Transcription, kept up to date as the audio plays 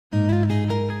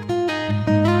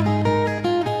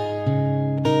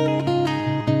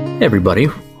Hey everybody,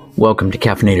 welcome to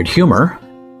Caffeinated Humor.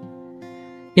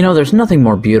 You know, there's nothing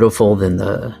more beautiful than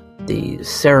the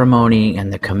ceremony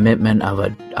and the commitment of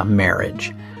a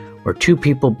marriage, where two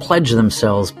people pledge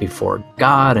themselves before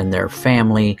God and their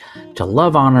family to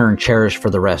love, honor, and cherish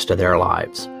for the rest of their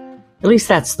lives. At least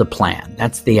that's the plan.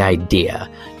 That's the idea.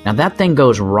 Now that thing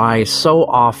goes awry so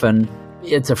often,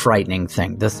 it's a frightening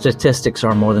thing. The statistics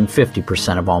are more than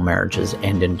 50% of all marriages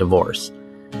end in divorce.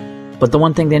 But the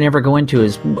one thing they never go into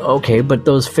is, okay, but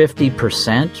those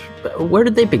 50%, where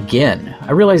did they begin?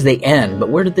 I realize they end, but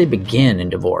where did they begin in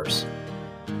divorce?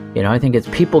 You know, I think it's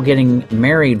people getting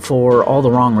married for all the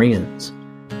wrong reasons.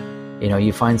 You know,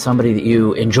 you find somebody that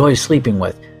you enjoy sleeping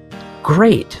with.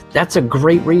 Great. That's a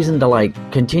great reason to,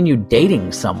 continue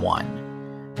dating someone.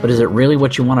 But is it really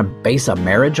what you want to base a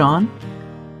marriage on?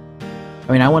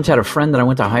 I mean, I once had a friend that I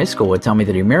went to high school with tell me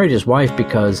that he married his wife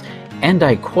because, and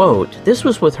I quote, this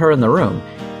was with her in the room,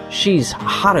 she's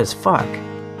hot as fuck.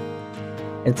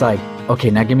 It's like, okay,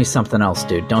 now give me something else,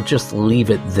 dude. Don't just leave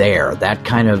it there. That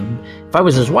kind of, if I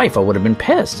was his wife, I would have been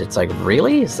pissed. It's like,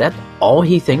 really? Is that all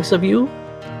he thinks of you?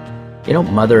 You know,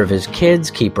 mother of his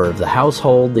kids, keeper of the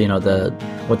household, you know,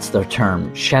 what's the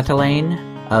term? Chatelaine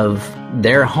of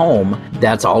their home.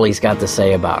 That's all he's got to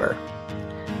say about her.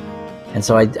 And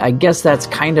so I guess that's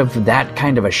kind of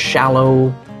a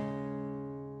shallow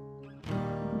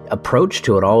approach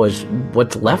to it all is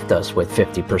what's left us with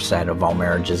 50% of all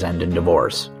marriages end in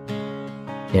divorce.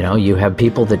 You know, you have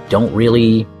people that don't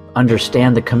really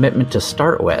understand the commitment to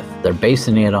start with. They're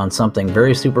basing it on something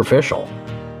very superficial.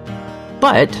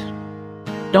 But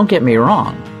don't get me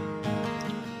wrong.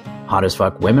 Hot as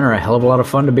fuck women are a hell of a lot of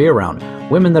fun to be around.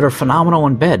 Women that are phenomenal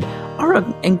in bed are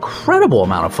an incredible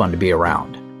amount of fun to be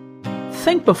around.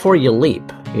 Think before you leap,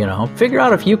 you know. Figure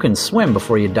out if you can swim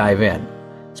before you dive in,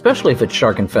 especially if it's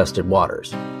shark-infested waters.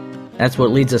 That's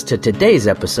what leads us to today's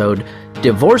episode,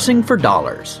 Divorcing for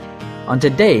Dollars, on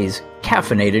today's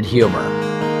Caffeinated Humor.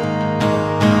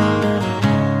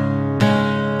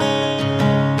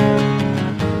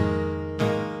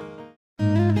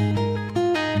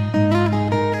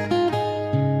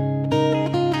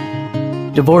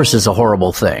 Divorce is a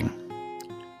horrible thing,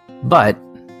 but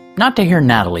not to hear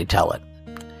Natalie tell it.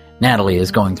 Natalie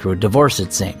is going through a divorce,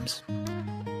 it seems.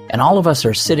 And all of us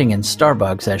are sitting in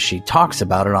Starbucks as she talks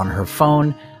about it on her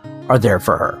phone, are there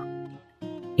for her.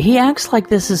 He acts like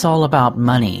this is all about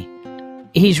money.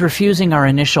 He's refusing our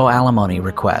initial alimony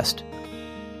request.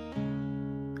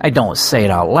 I don't say it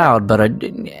out loud, but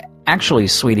actually,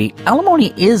 sweetie,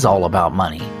 alimony is all about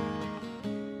money.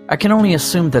 I can only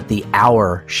assume that the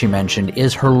hour she mentioned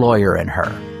is her lawyer and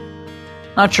her.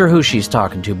 Not sure who she's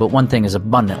talking to, but one thing is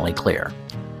abundantly clear.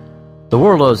 The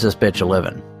world owes this bitch a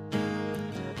living.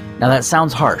 Now that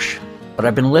sounds harsh, but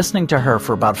I've been listening to her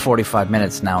for about 45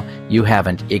 minutes now. You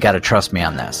haven't. You gotta trust me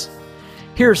on this.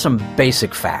 Here are some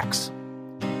basic facts.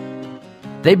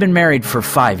 They've been married for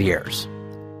 5 years.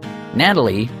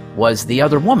 Natalie was the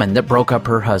other woman that broke up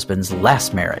her husband's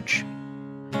last marriage.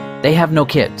 They have no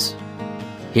kids.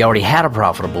 He already had a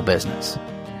profitable business.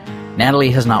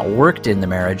 Natalie has not worked in the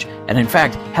marriage and, in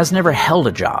fact, has never held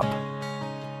a job.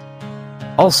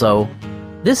 Also,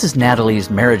 this is Natalie's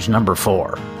marriage number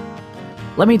 4.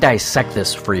 Let me dissect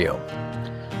this for you.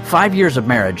 5 years of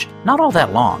marriage, not all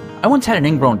that long. I once had an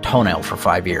ingrown toenail for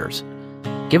 5 years.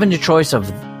 Given the choice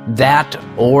of that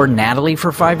or Natalie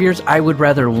for 5 years, I would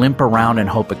rather limp around and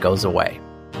hope it goes away.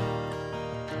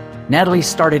 Natalie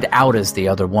started out as the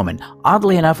other woman.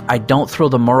 Oddly enough, I don't throw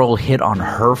the moral hit on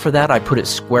her for that. I put it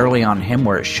squarely on him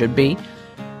where it should be.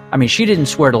 I mean, she didn't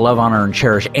swear to love, honor, and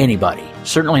cherish anybody.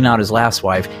 Certainly not his last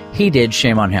wife. He did,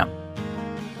 shame on him.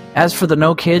 As for the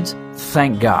no kids,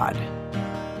 thank God.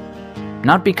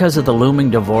 Not because of the looming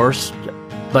divorce,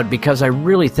 but because I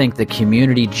really think the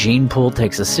community gene pool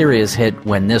takes a serious hit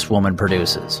when this woman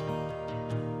produces.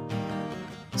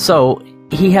 So,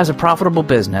 he has a profitable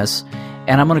business,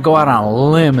 and I'm going to go out on a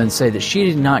limb and say that she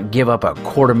did not give up a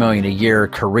 $250,000 a year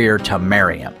career to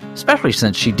marry him, especially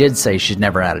since she did say she's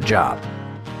never had a job.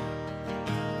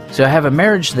 So I have a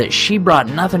marriage that she brought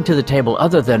nothing to the table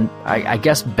other than, I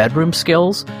guess, bedroom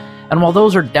skills, and while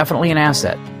those are definitely an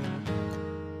asset,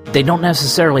 they don't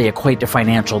necessarily equate to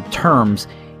financial terms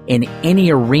in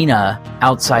any arena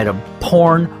outside of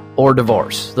porn or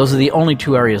divorce. Those are the only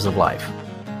 2 areas of life.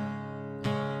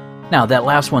 Now, that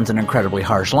last one's an incredibly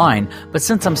harsh line, but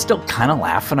since I'm still kind of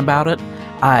laughing about it,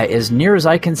 as near as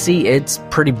I can see, it's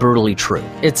pretty brutally true.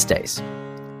 It stays.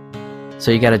 So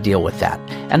you got to deal with that.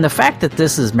 And the fact that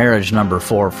this is marriage number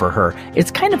 4 for her, it's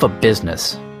kind of a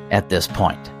business at this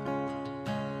point.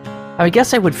 I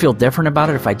guess I would feel different about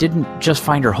it if I didn't just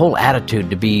find her whole attitude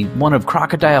to be one of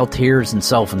crocodile tears and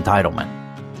self-entitlement.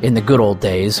 In the good old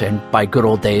days, and by good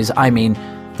old days, I mean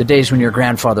the days when your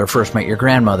grandfather first met your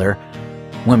grandmother,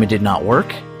 women did not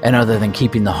work, and other than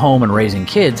keeping the home and raising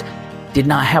kids, did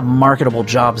not have marketable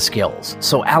job skills,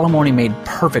 so alimony made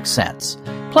perfect sense.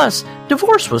 Plus,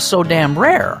 divorce was so damn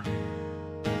rare.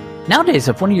 Nowadays,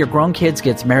 if one of your grown kids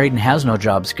gets married and has no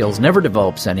job skills, never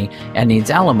develops any, and needs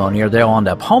alimony or they'll end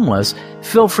up homeless,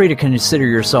 feel free to consider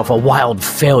yourself a wild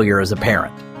failure as a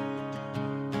parent.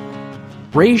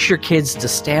 Raise your kids to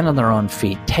stand on their own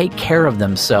feet, take care of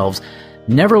themselves,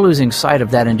 never losing sight of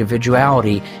that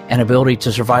individuality and ability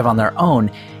to survive on their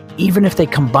own, even if they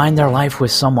combine their life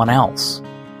with someone else.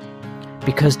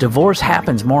 Because divorce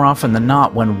happens more often than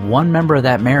not when one member of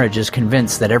that marriage is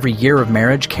convinced that every year of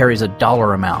marriage carries a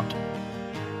dollar amount.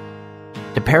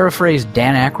 To paraphrase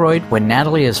Dan Aykroyd, when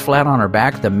Natalie is flat on her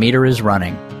back, the meter is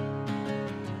running.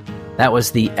 That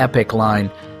was the epic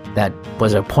line that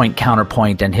was a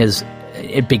point-counterpoint, and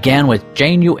it began with,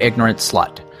 "Jane, you ignorant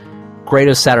slut."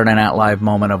 Greatest Saturday Night Live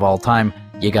moment of all time.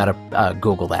 You gotta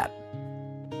Google that.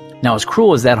 Now, as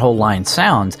cruel as that whole line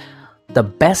sounds, the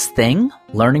best thing,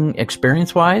 learning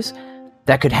experience-wise,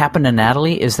 that could happen to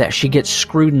Natalie is that she gets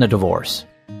screwed in the divorce.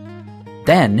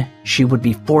 Then she would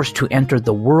be forced to enter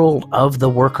the world of the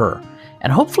worker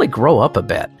and hopefully grow up a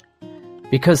bit.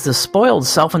 Because the spoiled,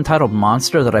 self-entitled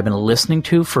monster that I've been listening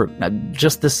to for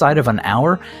just this side of an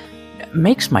hour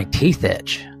makes my teeth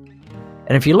itch.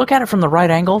 And if you look at it from the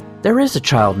right angle, there is a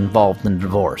child involved in the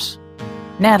divorce.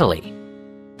 Natalie.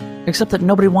 Except that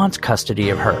nobody wants custody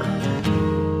of her.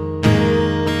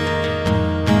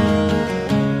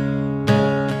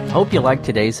 Hope you liked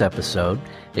today's episode.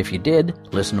 If you did,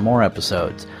 listen to more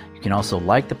episodes. You can also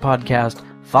like the podcast,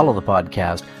 follow the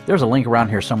podcast. There's a link around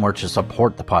here somewhere to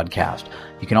support the podcast.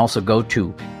 You can also go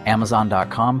to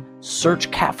Amazon.com,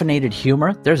 search Caffeinated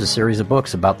Humor. There's a series of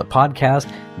books about the podcast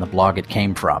and the blog it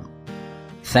came from.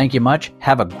 Thank you much.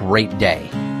 Have a great day.